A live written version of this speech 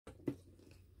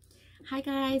Hi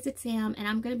guys, it's Sam and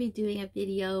I'm going to be doing a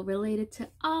video related to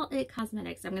all IT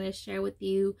Cosmetics. I'm going to share with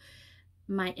you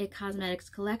my IT Cosmetics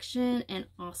collection and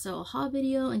also a haul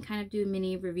video and kind of do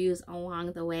mini reviews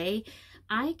along the way.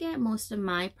 I get most of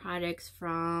my products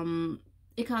from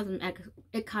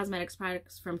IT Cosmetics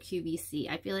products from QVC.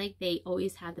 I feel like they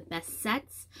always have the best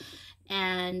sets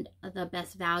and the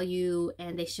best value,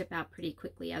 and they ship out pretty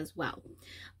quickly as well.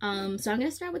 So I'm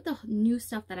gonna start with the new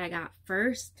stuff that I got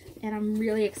first, and I'm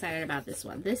really excited about this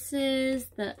one. This is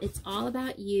the It's All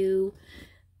About You,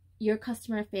 Your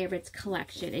Customer Favorites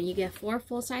collection, and you get 4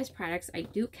 full-size products. I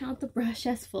do count the brush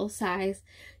as full size.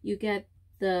 You get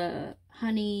the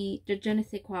Je ne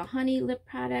sais quoi honey lip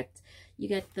product. You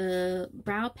get the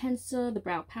brow pencil, the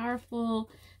brow powerful,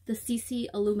 the CC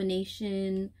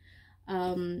illumination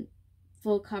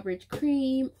full coverage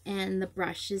cream, and the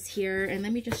brush is here. And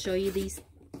let me just show you these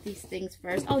things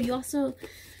first. Oh,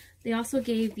 they also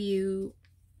gave you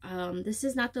this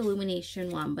is not the illumination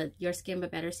one, but Your Skin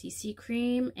But Better CC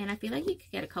cream, and I feel like you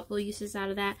could get a couple of uses out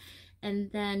of that.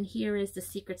 And then here is the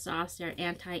Secret Sauce, their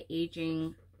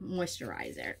anti-aging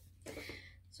moisturizer.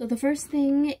 So the first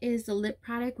thing is the lip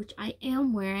product, which I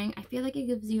am wearing. I feel like it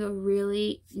gives you a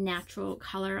really natural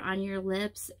color on your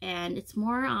lips, and it's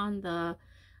more on the,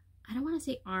 I don't want to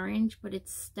say orange, but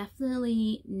it's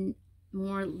definitely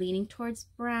more leaning towards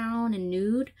brown and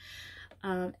nude.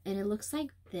 And it looks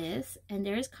like this, and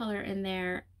there's color in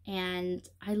there, and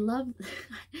I love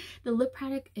the lip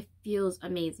product. It feels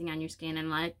amazing on your skin,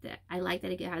 and I like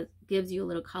that it gives you a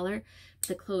little color.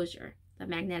 The closure, the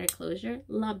magnetic closure,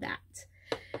 love that.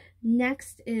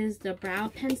 Next is the brow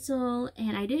pencil,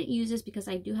 and I didn't use this because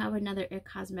I do have another IT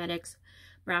Cosmetics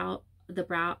brow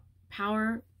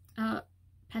power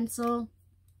pencil,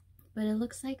 but it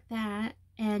looks like that,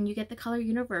 and you get the color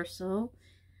Universal.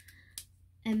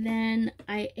 And then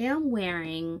I am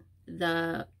wearing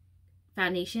the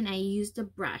foundation. I used a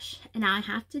brush, and I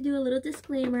have to do a little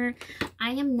disclaimer.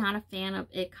 I am not a fan of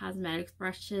IT Cosmetics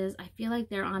brushes. I feel like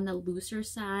they're on the looser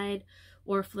side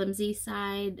or flimsy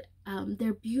side.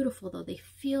 They're beautiful though. They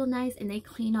feel nice and they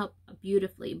clean up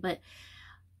beautifully, but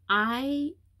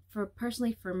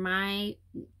personally for my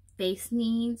face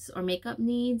needs or makeup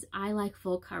needs, I like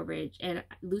full coverage, and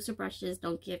looser brushes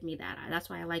don't give me that. That's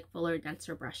why I like fuller,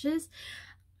 denser brushes.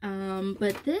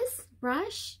 But this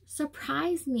brush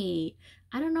surprised me.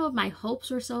 I don't know if my hopes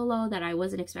were so low that I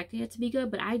wasn't expecting it to be good,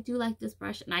 but I do like this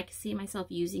brush, and I can see myself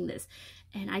using this.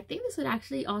 And I think this would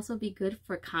actually also be good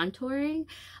for contouring,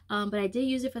 but I did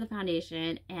use it for the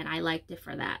foundation, and I liked it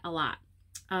for that a lot.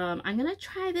 I'm gonna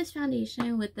try this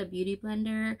foundation with the Beauty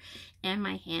Blender and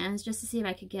my hands just to see if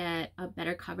I could get a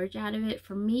better coverage out of it.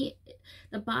 For me,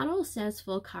 the bottle says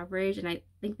full coverage, and I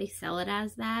think they sell it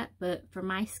as that, but for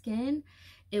my skin,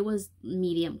 it was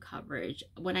medium coverage.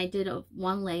 When I did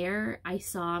one layer, I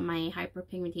saw my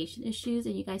hyperpigmentation issues,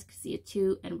 and you guys could see it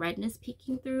too, and redness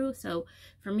peeking through. So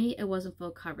for me, it wasn't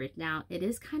full coverage. Now, it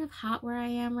is kind of hot where I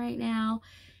am right now,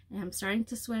 and I'm starting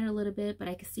to sweat a little bit, but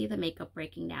I can see the makeup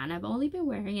breaking down. I've only been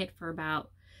wearing it for about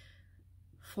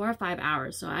 4 or 5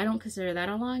 hours, so I don't consider that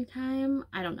a long time.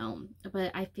 I don't know,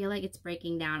 but I feel like it's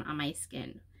breaking down on my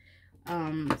skin.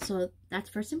 So that's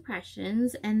first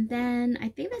impressions, and then I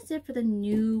think that's it for the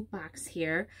new box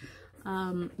here.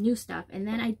 New stuff. And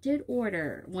then I did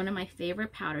order one of my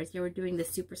favorite powders. They were doing the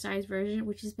supersize version,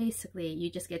 which is basically you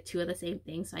just get 2 of the same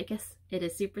thing, so I guess it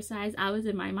is supersize.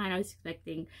 In my mind I was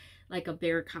expecting like a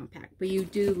bigger compact, but you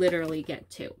do literally get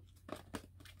 2.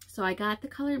 So I got the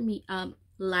color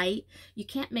light. You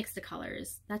can't mix the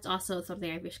colors. That's also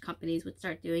something I wish companies would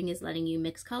start doing, is letting you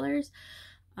mix colors.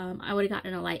 I would have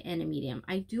gotten a light and a medium.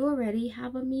 I do already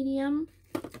have a medium,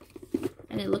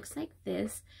 and it looks like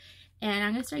this. And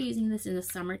I'm going to start using this in the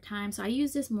summertime. So I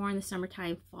use this more in the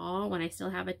summertime, fall, when I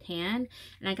still have a tan.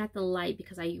 And I got the light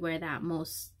because I wear that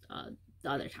most the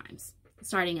other times,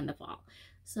 starting in the fall.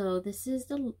 So this is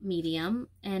the medium,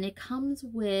 and it comes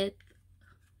with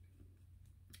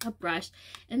a brush.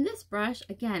 And this brush,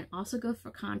 again, also good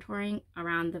for contouring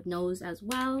around the nose as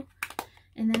well.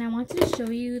 And then I wanted to show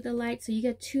you the light. So you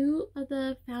get 2 of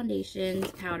the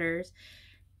foundations, powders,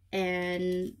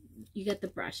 and you get the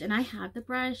brush. And I have the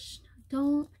brush.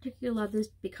 Don't particularly love this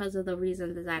because of the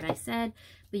reasons that I said,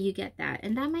 but you get that.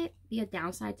 And that might be a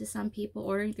downside to some people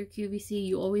ordering through QVC.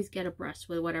 You always get a brush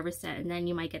with whatever set, and then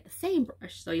you might get the same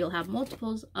brush, so you'll have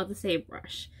multiples of the same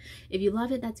brush. If you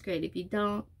love it, that's great. If you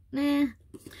don't, nah.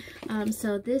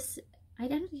 So this, I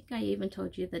don't think I even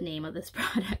told you the name of this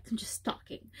product. I'm just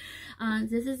stalking.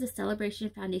 This is the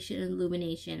Celebration Foundation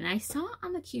Illumination. And I saw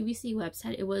on the QVC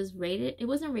website it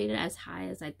wasn't rated as high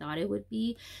as I thought it would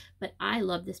be, but I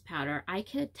love this powder. I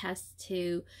can attest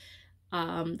to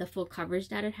the full coverage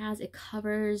that it has. It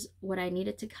covers what I need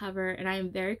it to cover, and I am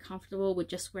very comfortable with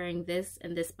just wearing this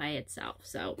and this by itself.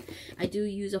 So I do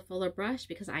use a fuller brush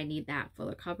because I need that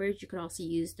fuller coverage. You could also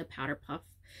use the powder puff.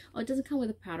 Oh, it doesn't come with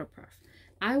a powder puff.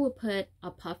 I would put a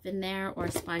puff in there or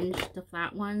a sponge, the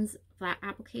flat ones, flat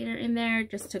applicator in there,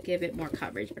 just to give it more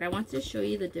coverage. But I want to show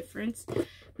you the difference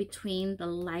between the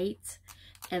light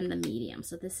and the medium.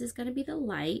 So this is going to be the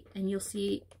light, and you'll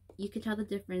see, you can tell the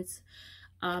difference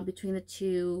between the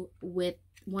two. With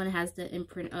one has the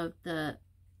imprint of the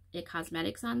IT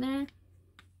Cosmetics on there.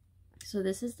 So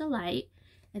this is the light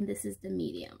and this is the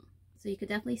medium. So you could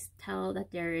definitely tell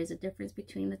that there is a difference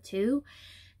between the two.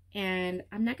 And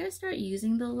I'm not going to start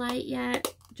using the light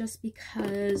yet, just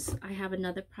because I have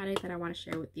another product that I want to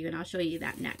share with you, and I'll show you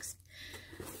that next.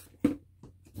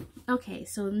 Okay,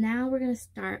 so now we're going to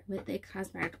start with the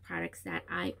cosmetic products that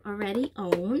I already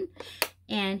own.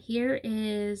 And here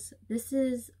is, this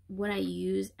is what I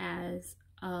use as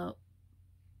a,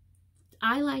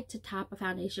 I like to top a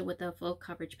foundation with a full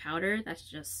coverage powder. That's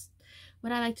just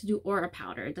what I like to do, or a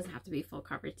powder. It doesn't have to be full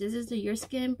coverage. This is the Your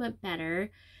Skin But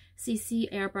Better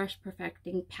CC Airbrush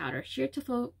Perfecting Powder Sheer to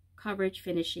Full Coverage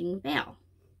Finishing Veil.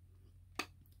 It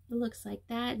looks like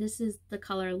that. This is the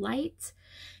color Light,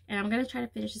 and I'm going to try to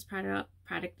finish this product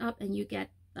up, and you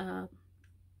get the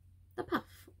puff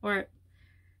or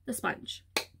the sponge.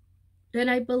 And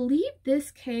I believe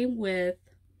this came with,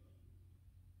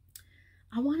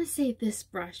 I want to say this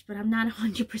brush, but I'm not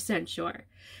 100% sure.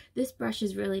 This brush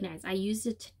is really nice. I used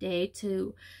it today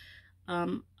to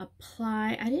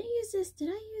apply. I didn't use this. Did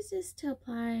I use this to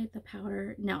apply the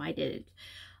powder? No, I didn't.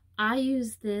 I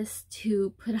used this to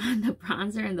put on the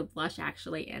bronzer and the blush,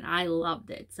 actually, and I loved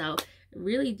it. So I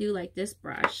really do like this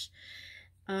brush.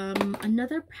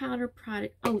 Another powder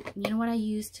product. Oh, you know what I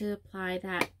used to apply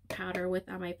that powder with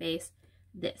on my face?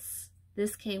 This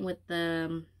came with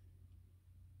the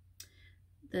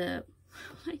oh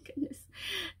my goodness,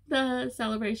 the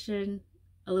Celebration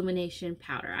Illumination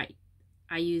powder.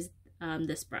 I used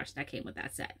this brush that came with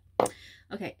that set.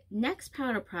 Okay, next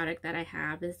powder product that I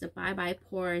have is the Bye Bye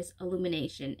Pores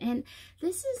Illumination, and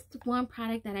this is the one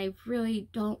product that I really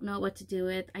don't know what to do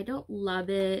with. I don't love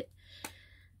it.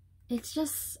 It's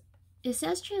just, it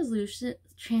says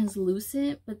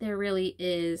translucent, but there really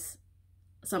is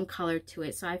some color to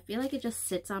it, so I feel like it just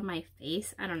sits on my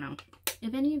face. I don't know.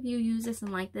 If any of you use this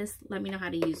and like this, let me know how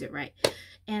to use it right.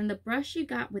 And the brush you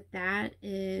got with that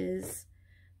is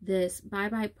this Bye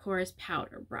Bye Pores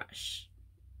powder brush.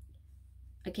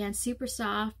 Again, super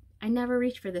soft. I never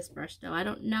reach for this brush though. I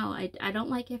don't know. I don't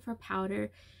like it for powder,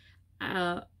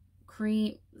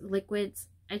 cream, liquids.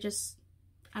 I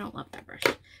don't love that brush.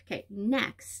 Okay,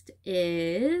 next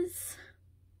is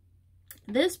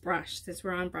this brush, since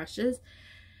we're on brushes.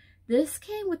 This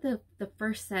came with the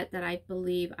first set that I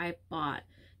believe I bought.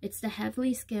 It's the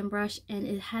Heavenly Skin Brush, and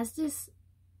it has this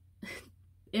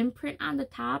imprint on the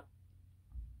top.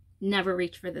 Never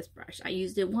reached for this brush. I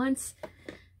used it once,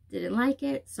 didn't like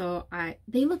it, so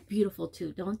they look beautiful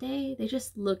too, don't they? They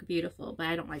just look beautiful, but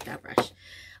I don't like that brush.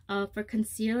 For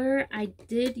concealer, I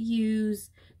did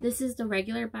use, this is the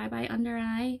regular Bye Bye Under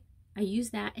Eye. I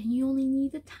used that, and you only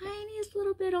need the tiniest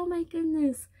little bit. Oh my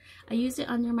goodness. I used it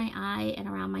under my eye and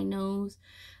around my nose,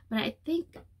 but I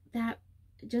think that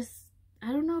just,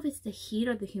 I don't know if it's the heat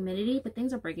or the humidity, but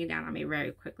things are breaking down on me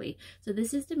very quickly. So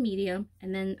this is the medium,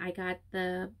 and then I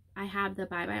have the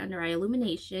Bye Bye Under Eye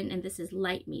Illumination, and this is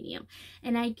light medium.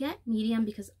 And I get medium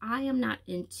because I am not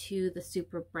into the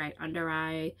super bright under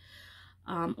eye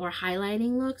or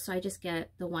highlighting look, so I just get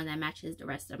the one that matches the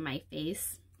rest of my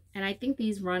face. And I think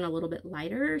these run a little bit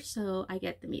lighter, so I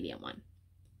get the medium one.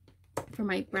 For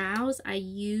my brows, I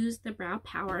use the Brow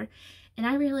Power, and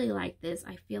I really like this.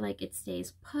 I feel like it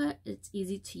stays put, it's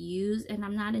easy to use, and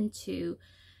I'm not into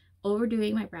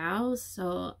overdoing my brows,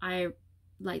 so I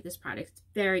like this product. It's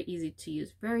very easy to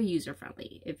use, very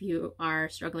user-friendly if you are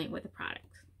struggling with the product.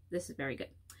 This is very good.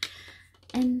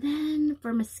 And then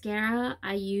for mascara,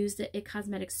 I use the IT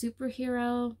Cosmetics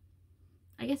Superhero.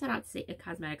 I guess I don't say IT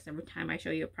Cosmetics every time I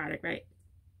show you a product, right?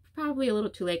 Probably a little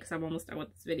too late because I'm almost done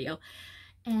with this video.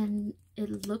 And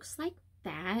it looks like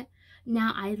that.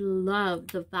 Now, I love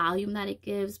the volume that it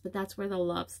gives, but that's where the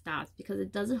love stops because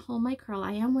it doesn't hold my curl.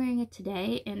 I am wearing it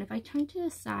today, and if I turn to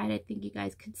the side, I think you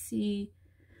guys could see,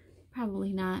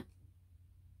 probably not,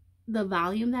 the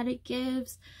volume that it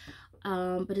gives.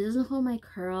 But it doesn't hold my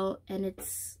curl, and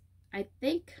it's, I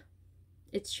think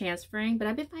it's transferring, but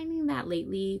I've been finding that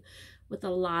lately with a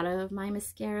lot of my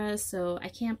mascaras, so I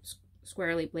can't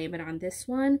squarely blame it on this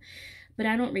one, but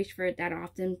I don't reach for it that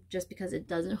often just because it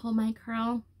doesn't hold my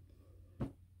curl.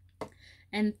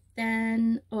 And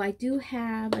then, oh, I do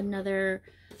have another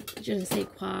Je ne sais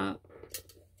quoi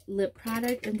lip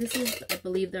product, and this is, I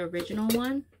believe, the original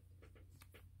one.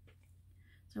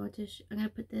 So I'm gonna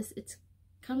put this. It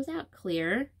comes out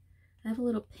clear. I have a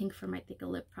little pink from, I think, a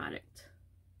lip product,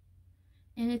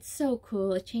 and it's so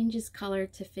cool. It changes color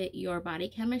to fit your body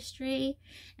chemistry,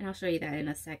 and I'll show you that in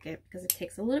a second because it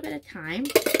takes a little bit of time.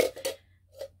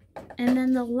 And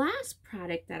then the last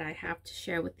product that I have to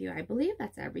share with you, I believe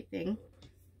that's everything,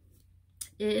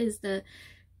 is the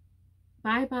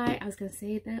Bye Bye, I was gonna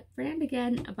say the brand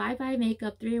again, Bye Bye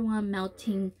Makeup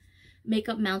 3-in-1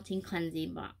 Makeup Melting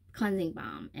Cleansing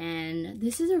Balm. And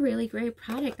this is a really great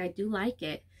product. I do like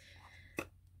it.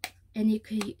 And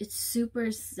it's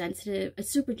super sensitive, it's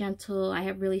super gentle. I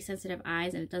have really sensitive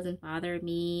eyes and it doesn't bother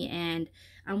me. And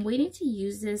I'm waiting to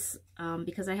use this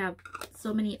because I have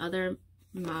so many other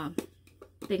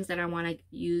things that I want to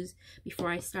use before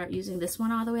I start using this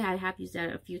one all the way. I have used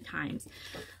that a few times.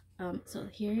 So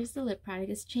here's the lip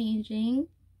product. It's changing.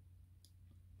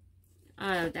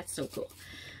 That's so cool.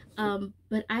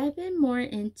 But I've been more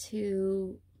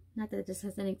into, not that this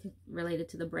has anything related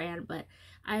to the brand, but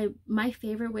my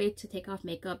favorite way to take off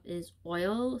makeup is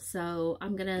oil. So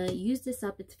I'm gonna use this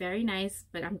up. It's very nice,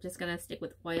 but I'm just gonna stick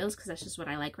with oils because that's just what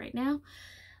I like right now.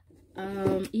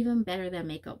 Even better than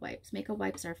makeup wipes. Makeup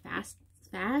wipes are fast,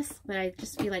 but I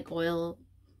just feel like oil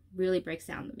really breaks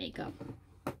down the makeup.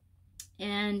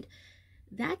 And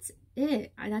that's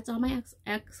it. That's all my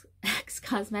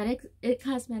It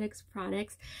Cosmetics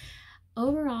products.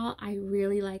 Overall, I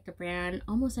really like the brand.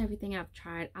 Almost everything I've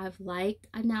tried, I've liked.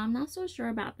 Now, I'm not so sure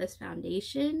about this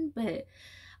foundation, but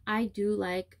I do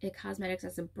like It Cosmetics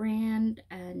as a brand,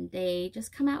 and they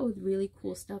just come out with really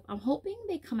cool stuff. I'm hoping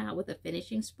they come out with a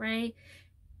finishing spray.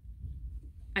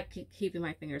 I keep keeping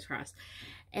my fingers crossed.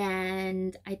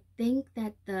 And I think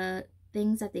that the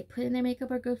things that they put in their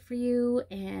makeup are good for you,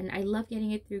 and I love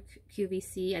getting it through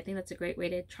QVC. I think that's a great way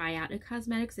to try out It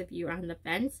Cosmetics if you're on the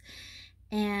fence.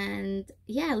 And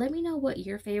yeah, let me know what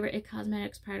your favorite It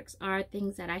Cosmetics products are,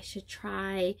 things that I should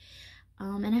try.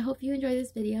 And I hope you enjoy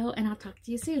this video, and I'll talk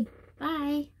to you soon.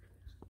 Bye!